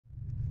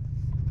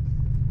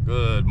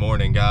Good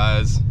morning,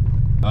 guys.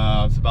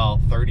 It's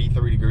about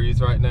 33 degrees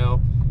right now.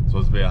 It's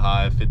supposed to be a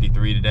high of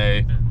 53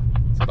 today.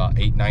 It's about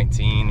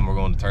 8:19 and we're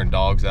going to turn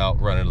dogs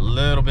out, running a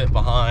little bit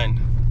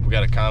behind. We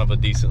got a kind of a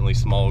decently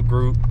small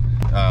group.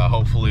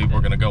 Hopefully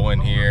we're gonna go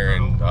in here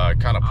and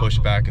kind of push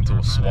back into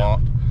a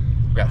swamp.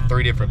 We got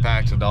 3 different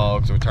packs of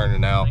dogs we're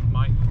turning out.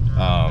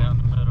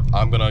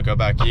 I'm gonna go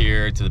back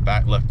here to the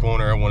back left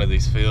corner of one of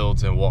these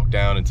fields and walk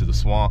down into the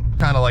swamp,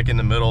 kind of like in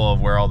the middle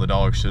of where all the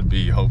dogs should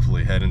be,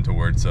 hopefully heading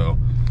towards. So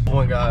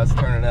one guy's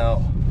turning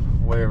out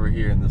way over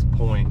here in this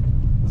point,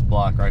 this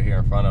block right here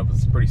in front of us.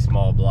 It's a pretty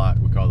small block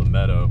we call the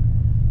meadow,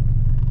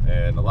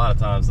 and a lot of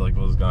times like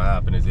what's gonna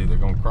happen is either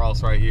gonna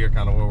cross right here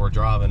kind of where we're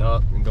driving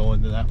up and go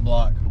into that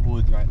block of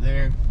woods right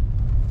there,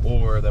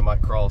 or they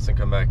might cross and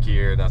come back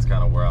here, and that's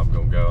kind of where I'm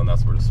gonna go, and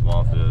that's where the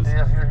swamp is.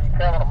 Yeah, you're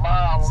coming a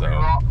mile. So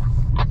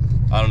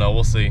I don't know,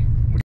 we'll see.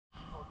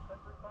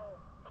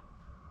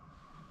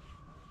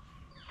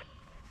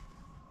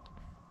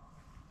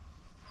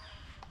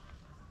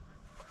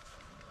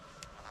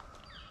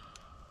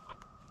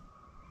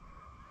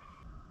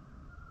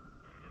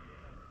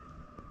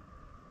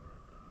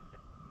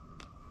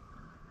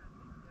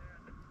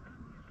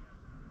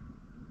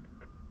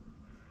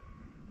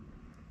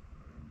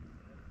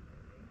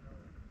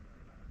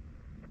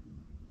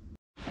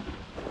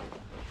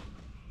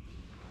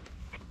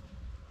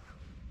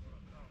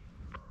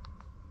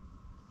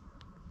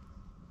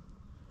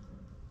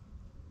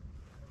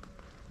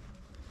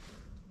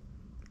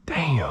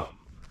 Damn,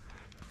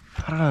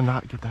 how did I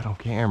not get that on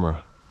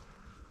camera?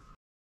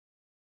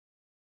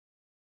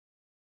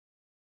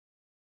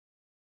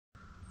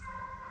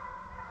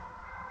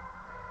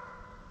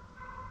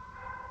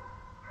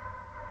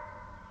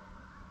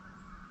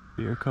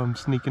 Deer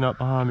comes sneaking up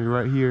behind me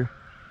right here.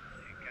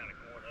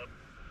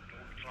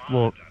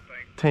 Well,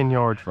 10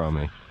 yards from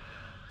me.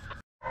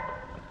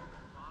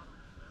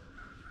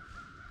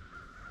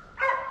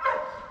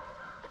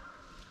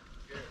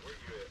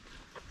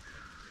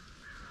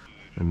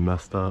 And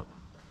messed up.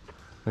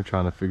 They're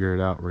trying to figure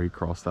it out where he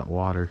crossed that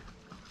water.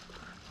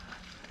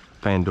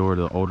 Pandora,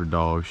 the older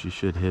dog, she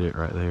should hit it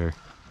right there.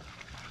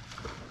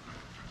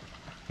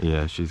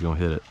 Yeah, she's gonna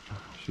hit it.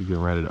 She's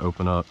getting ready to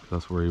open up.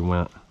 That's where he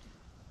went.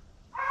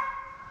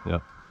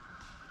 Yep.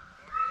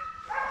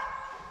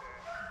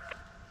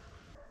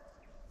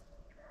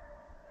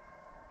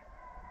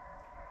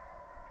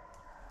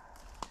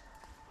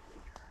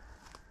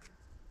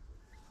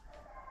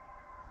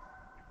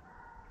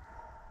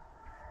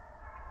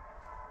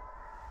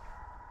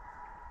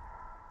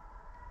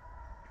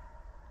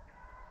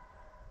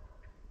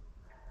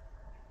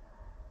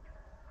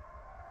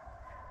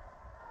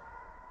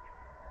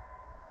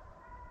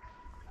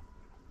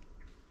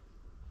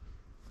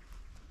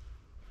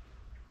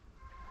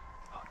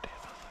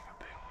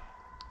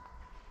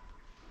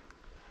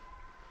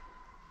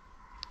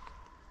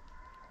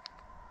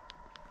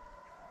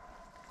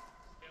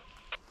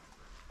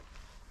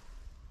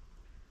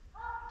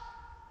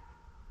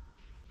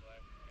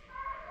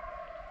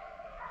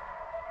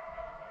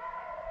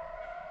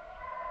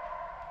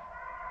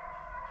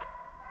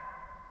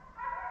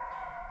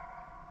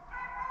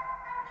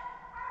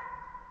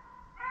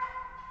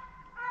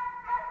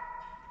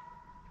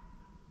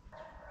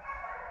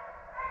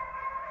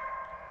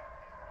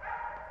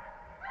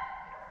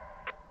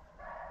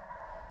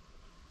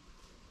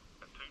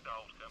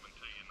 Dogs coming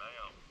to you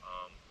now.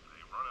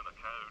 They running a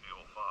coyote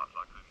or a fox,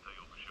 I couldn't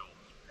tell for sure.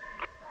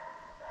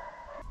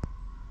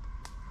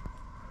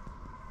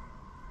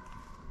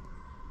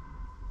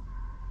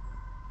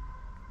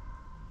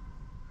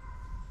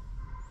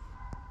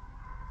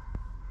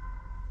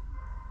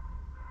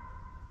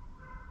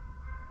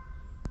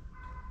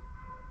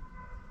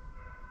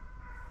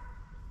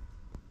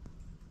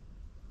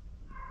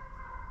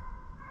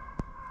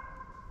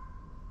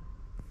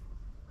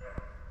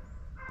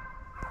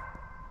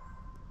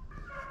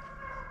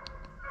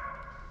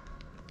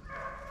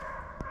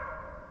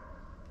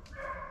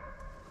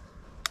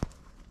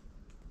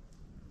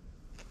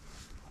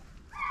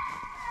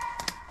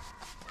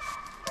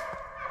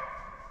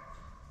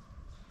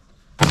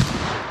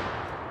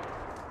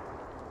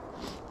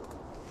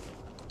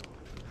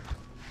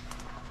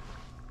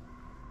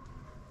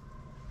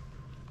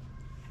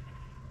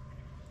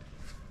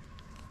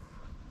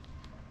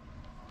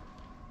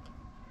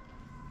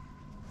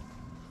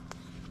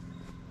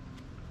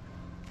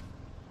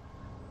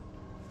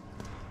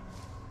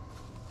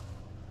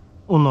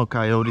 Uno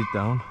coyote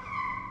down.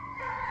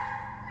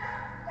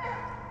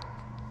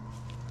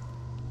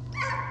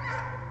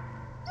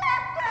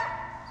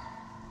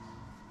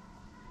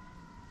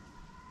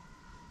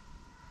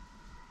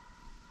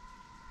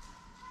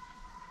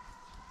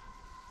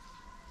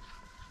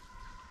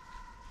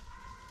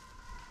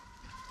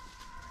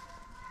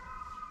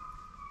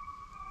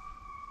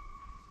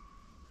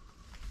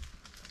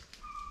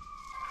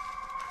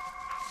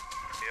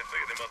 Yeah, I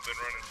figured they must have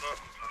been running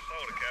something. I saw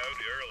the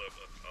coyote earlier,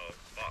 but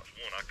box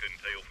one, I couldn't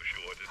tell for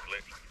sure. I just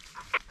glimpsed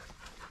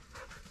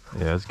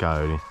it. Yeah, it's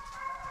coyote.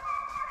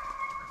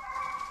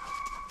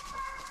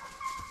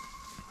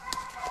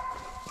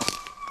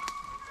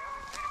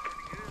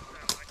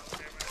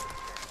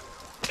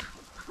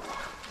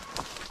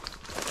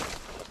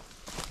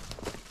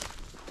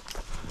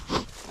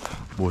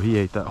 Well, he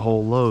ate that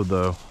whole load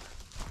though.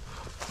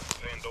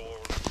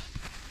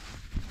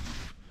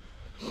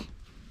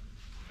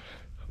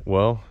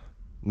 Well,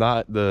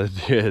 not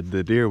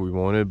the deer we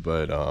wanted,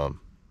 but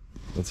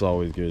it's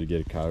always good to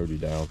get a coyote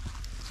down.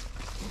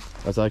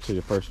 That's actually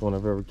the first one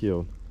I've ever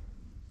killed.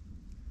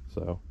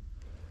 So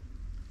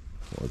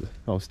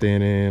I'll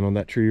stand in on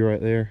that tree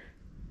right there.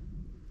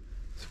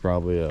 It's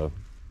probably a, I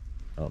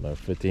don't know,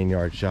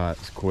 15-yard shot.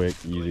 It's quick,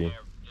 easy.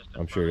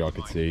 I'm sure y'all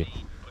could see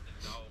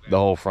the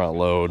whole front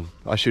load.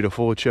 I shoot a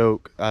full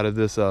choke out of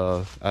this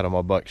out of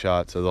my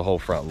buckshot, so the whole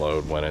front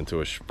load went into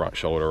his front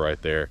shoulder right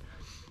there.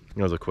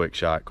 It was a quick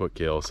shot, quick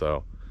kill,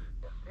 so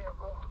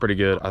pretty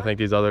good. I think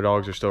these other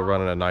dogs are still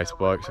running a nice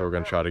buck, so we're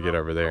gonna try to get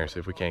over there and see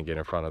if we can't get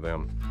in front of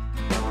them.